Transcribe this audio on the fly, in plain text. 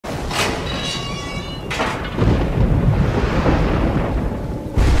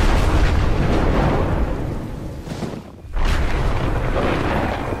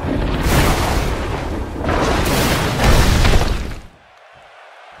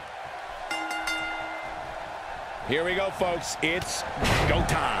Here we go, folks. It's go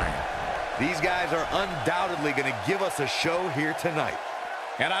time. These guys are undoubtedly going to give us a show here tonight.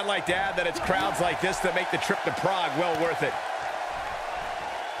 And I'd like to add that it's crowds like this that make the trip to Prague well worth it.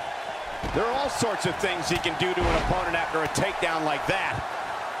 There are all sorts of things he can do to an opponent after a takedown like that.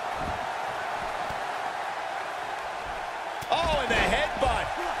 Oh, and the headbutt.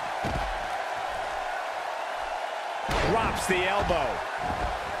 Drops the elbow.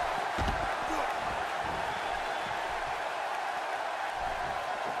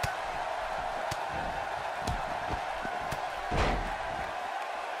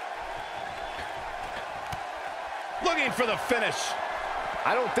 Looking for the finish.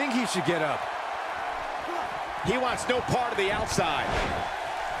 I don't think he should get up. He wants no part of the outside.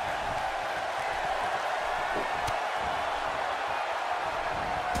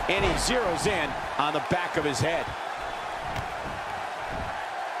 And he zeroes in on the back of his head.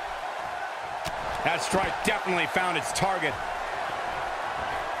 That strike definitely found its target.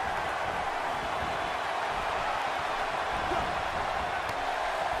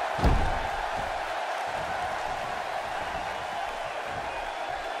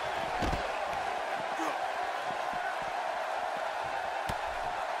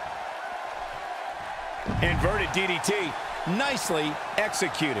 Inverted DDT, nicely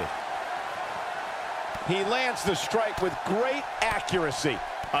executed. He lands the strike with great accuracy.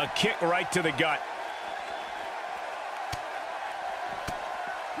 A kick right to the gut.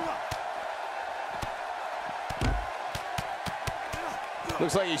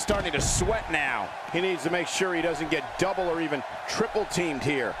 Looks like he's starting to sweat now. He needs to make sure he doesn't get double or even triple teamed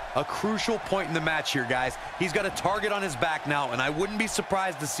here. A crucial point in the match here, guys. He's got a target on his back now, and I wouldn't be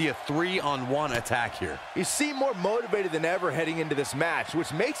surprised to see a 3-on-1 attack here. He seemed more motivated than ever heading into this match,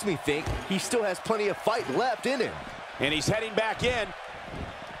 which makes me think he still has plenty of fight left in him. And he's heading back in.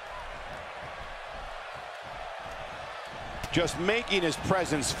 Just making his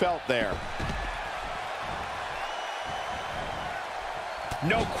presence felt there.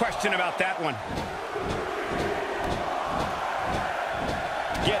 No question about that one.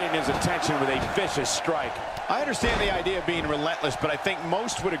 Getting his attention with a vicious strike. I understand the idea of being relentless, but I think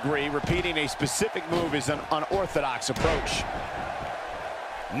most would agree repeating a specific move is an unorthodox approach.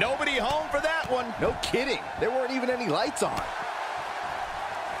 Nobody home for that one. No kidding. There weren't even any lights on.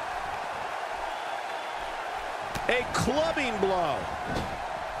 A clubbing blow.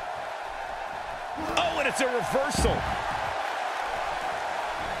 Oh, and it's a reversal.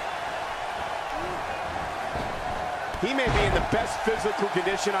 He may be in the best physical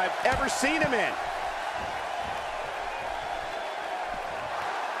condition I've ever seen him in.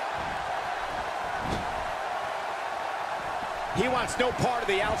 He wants no part of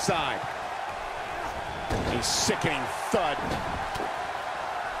the outside. A sickening thud.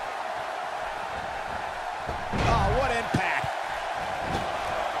 Oh, what impact.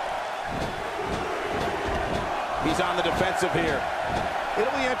 He's on the defensive here.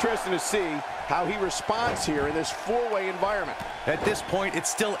 It'll be interesting to see how he responds here in this four-way environment. At this point, it's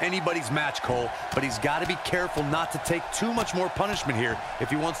still anybody's match, Cole, but he's got to be careful not to take too much more punishment here if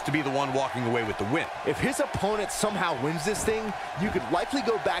he wants to be the one walking away with the win. If his opponent somehow wins this thing, you could likely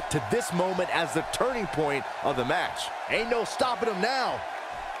go back to this moment as the turning point of the match. Ain't no stopping him now.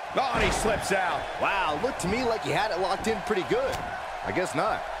 Oh, and he slips out. Wow, looked to me like he had it locked in pretty good. I guess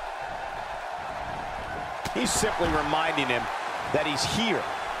not. He's simply reminding him that he's here.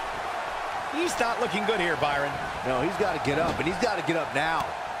 He's not looking good here, Byron. No, he's got to get up, and he's got to get up now.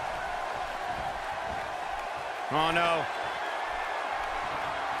 Oh, no.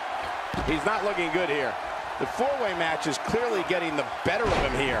 He's not looking good here. The four-way match is clearly getting the better of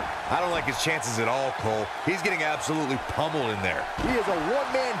him here. I don't like his chances at all, Cole. He's getting absolutely pummeled in there. He is a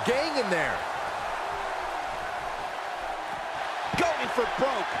one-man gang in there. Going for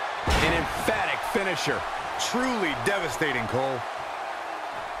broke. An emphatic finisher. Truly devastating, Cole.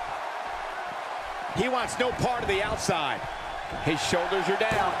 He wants no part of the outside. His shoulders are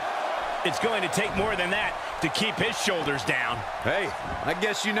down. It's going to take more than that to keep his shoulders down. Hey, I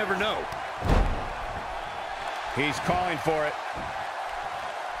guess you never know. He's calling for it.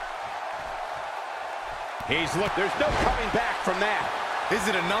 There's no coming back from that. Is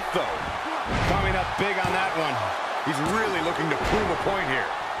it enough, though? Coming up big on that one. He's really looking to prove a point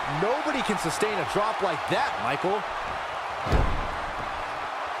here. Nobody can sustain a drop like that, Michael.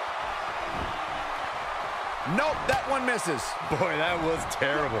 Nope, that one misses. Boy, that was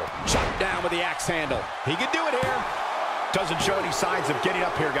terrible. Shot down with the axe handle. He can do it here. Doesn't show any signs of getting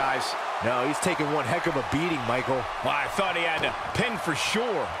up here, guys. No, he's taking one heck of a beating, Michael. Well, I thought he had to pin for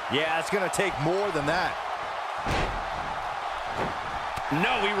sure. Yeah, it's going to take more than that.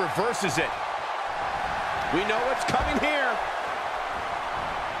 No, he reverses it. We know what's coming here.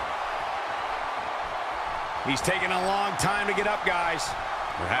 He's taking a long time to get up, guys.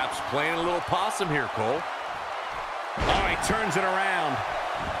 Perhaps playing a little possum here, Cole. Oh, he turns it around.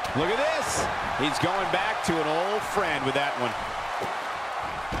 Look at this. He's going back to an old friend with that one.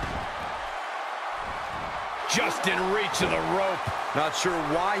 Just in reach of the rope. Not sure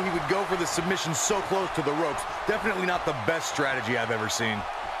why he would go for the submission so close to the ropes. Definitely not the best strategy I've ever seen.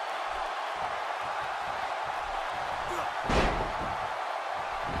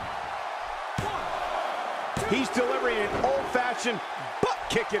 He's delivering an old-fashioned butt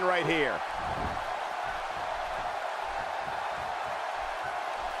kicking right here.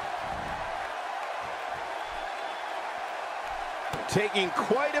 Taking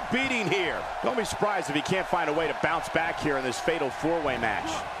quite a beating here. Don't be surprised if he can't find a way to bounce back here in this fatal four-way match.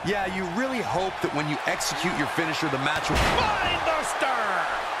 Yeah, you really hope that when you execute your finisher, the match will... Spinebuster!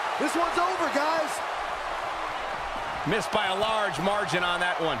 This one's over, guys. Missed by a large margin on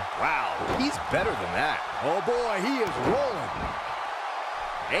that one. Wow, he's better than that. Oh, boy, he is rolling.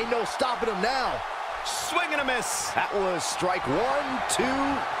 Ain't no stopping him now. Swing and a miss. That was strike 1, 2,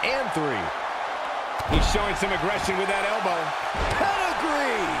 and 3. He's showing some aggression with that elbow.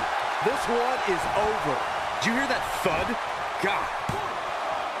 Pedigree! This one is over. Did you hear that thud? God.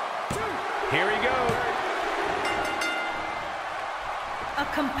 Here he goes. A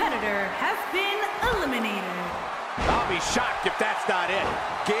competitor has been eliminated. I'll be shocked if that's not it.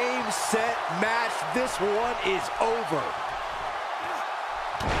 Game, set, match. This one is over.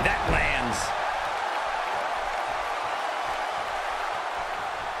 That lands.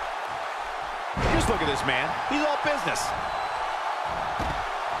 Just look at this man. He's all business.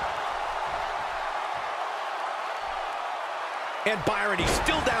 And Byron, he's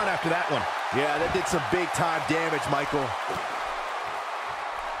still down after that one. Yeah, that did some big-time damage, Michael.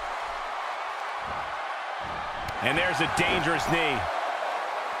 And there's a dangerous knee.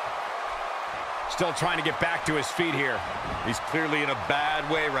 Still trying to get back to his feet here. He's clearly in a bad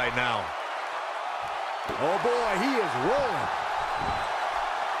way right now. Oh, boy, he is rolling.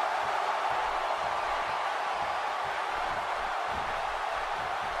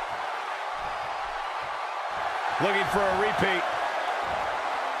 Looking for a repeat.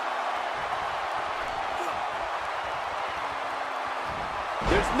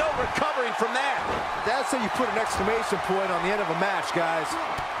 There's no recovering from that. That's how you put an exclamation point on the end of a match, guys.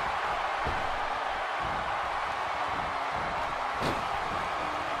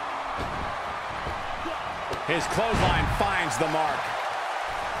 His clothesline finds the mark.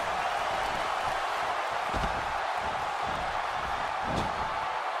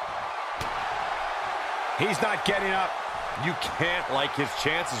 He's not getting up. You can't like his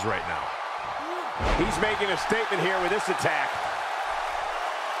chances right now. He's making a statement here with this attack.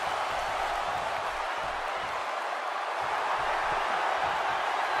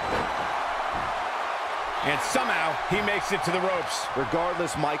 And somehow, he makes it to the ropes.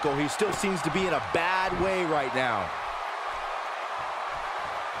 Regardless, Michael, he still seems to be in a bad way right now.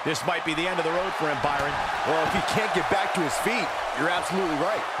 This might be the end of the road for him, Byron. Well, if he can't get back to his feet, you're absolutely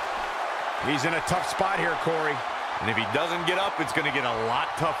right. He's in a tough spot here, Corey. And if he doesn't get up, it's going to get a lot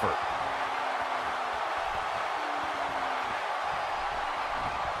tougher.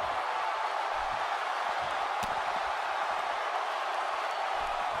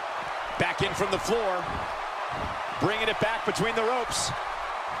 Back in from the floor. Bringing it back between the ropes.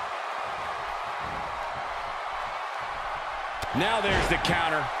 Now there's the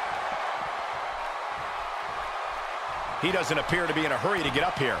counter. He doesn't appear to be in a hurry to get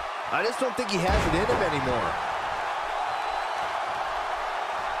up here. I just don't think he has it in him anymore.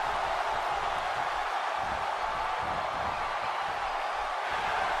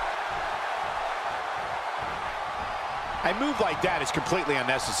 A move like that is completely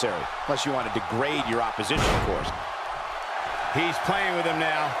unnecessary, unless you want to degrade your opposition, of course. He's playing with him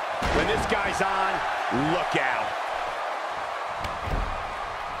now. When this guy's on, look out.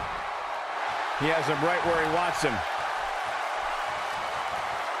 He has him right where he wants him.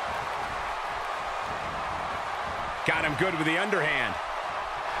 Got him good with the underhand.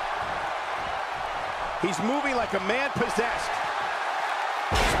 He's moving like a man possessed.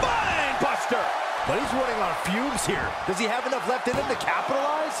 Spine buster! But he's running on fumes here. Does he have enough left in him to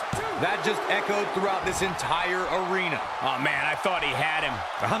capitalize? That just echoed throughout this entire arena. Oh, man, I thought he had him.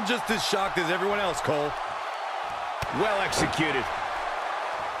 I'm just as shocked as everyone else, Cole. Well executed.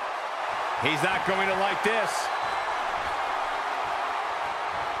 He's not going to like this.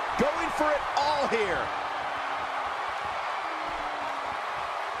 Going for it all here.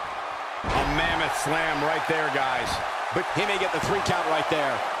 A mammoth slam right there, guys. But he may get the 3 count right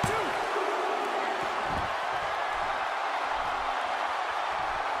there.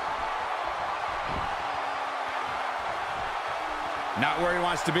 Not where he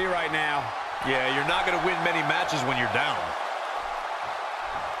wants to be right now. Yeah, you're not going to win many matches when you're down.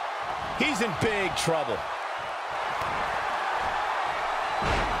 He's in big trouble.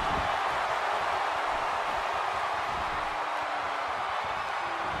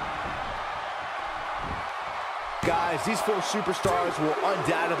 Guys, these four superstars will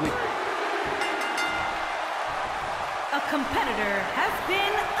undoubtedly... A competitor has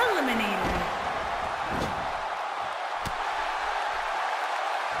been eliminated.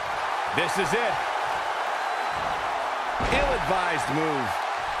 This is it. Ill-advised move.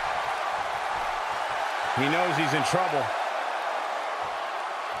 He knows he's in trouble.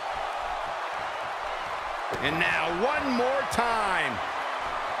 And now one more time.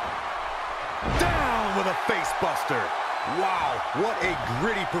 Down with a face buster. Wow, what a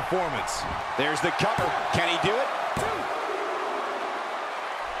gritty performance. There's the cover. Can he do it?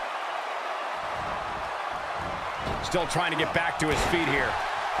 Still trying to get back to his feet here.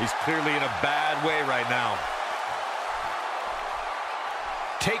 He's clearly in a bad way right now.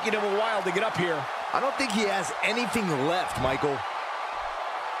 Taking him a while to get up here. I don't think he has anything left, Michael.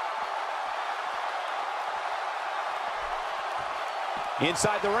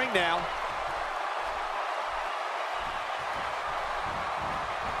 Inside the ring now.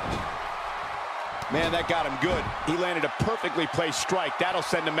 Man, that got him good. He landed a perfectly placed strike. That'll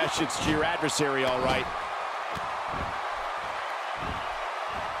send a message to your adversary, all right.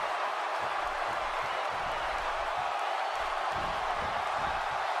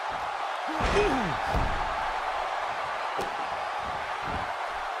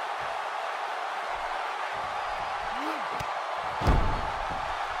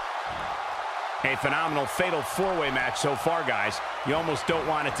 A phenomenal fatal four-way match so far, guys. You almost don't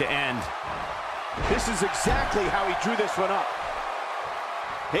want it to end. This is exactly how he drew this one up.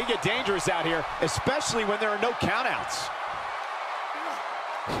 They get dangerous out here, especially when there are no countouts.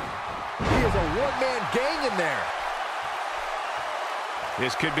 He is a one-man gang in there.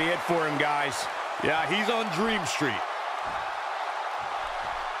 This could be it for him, guys. Yeah, he's on Dream Street.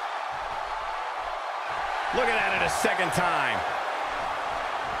 Looking at it a second time.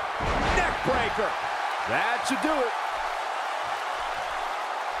 Neck breaker. That should do it.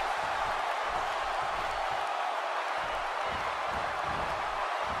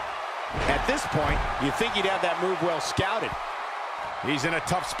 At this point, you'd think he'd have that move well scouted. He's in a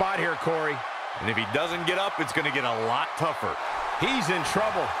tough spot here, Corey. And if he doesn't get up, it's going to get a lot tougher. He's in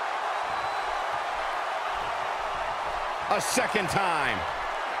trouble. A second time.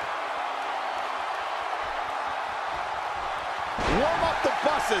 Warm up the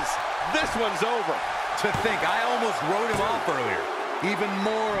buses. This one's over. To think, I almost wrote him off earlier. Even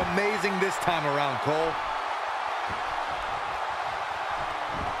more amazing this time around, Cole.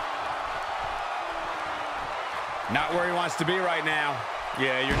 Not where he wants to be right now.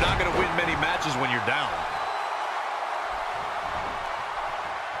 Yeah, you're not going to win many matches when you're down.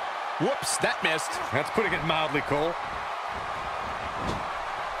 Whoops, that missed. That's putting it mildly, Cole.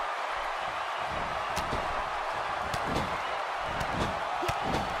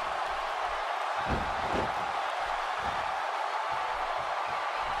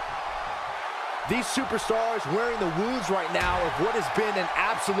 These superstars wearing the wounds right now of what has been an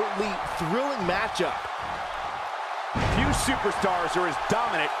absolutely thrilling matchup. Few superstars are as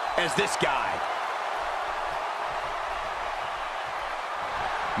dominant as this guy.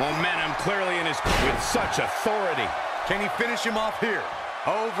 Momentum clearly in his... with such authority. Can he finish him off here?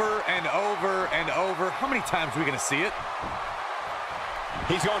 Over and over and over. How many times are we going to see it?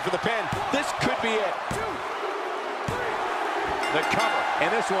 He's going for the pin. This could be it. The cover,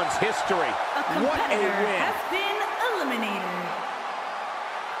 and this one's history. What a win. Has been eliminated.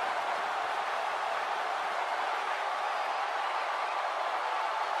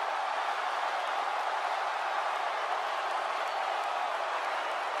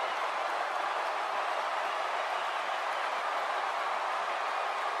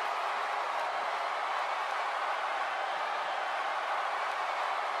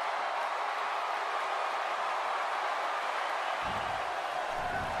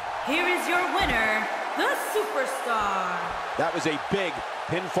 Here is your winner, the Superstar. That was a big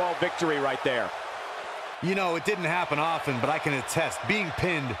pinfall victory right there. You know, it didn't happen often, but I can attest, being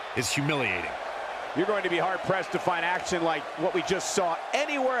pinned is humiliating. You're going to be hard-pressed to find action like what we just saw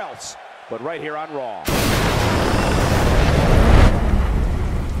anywhere else, but right here on Raw.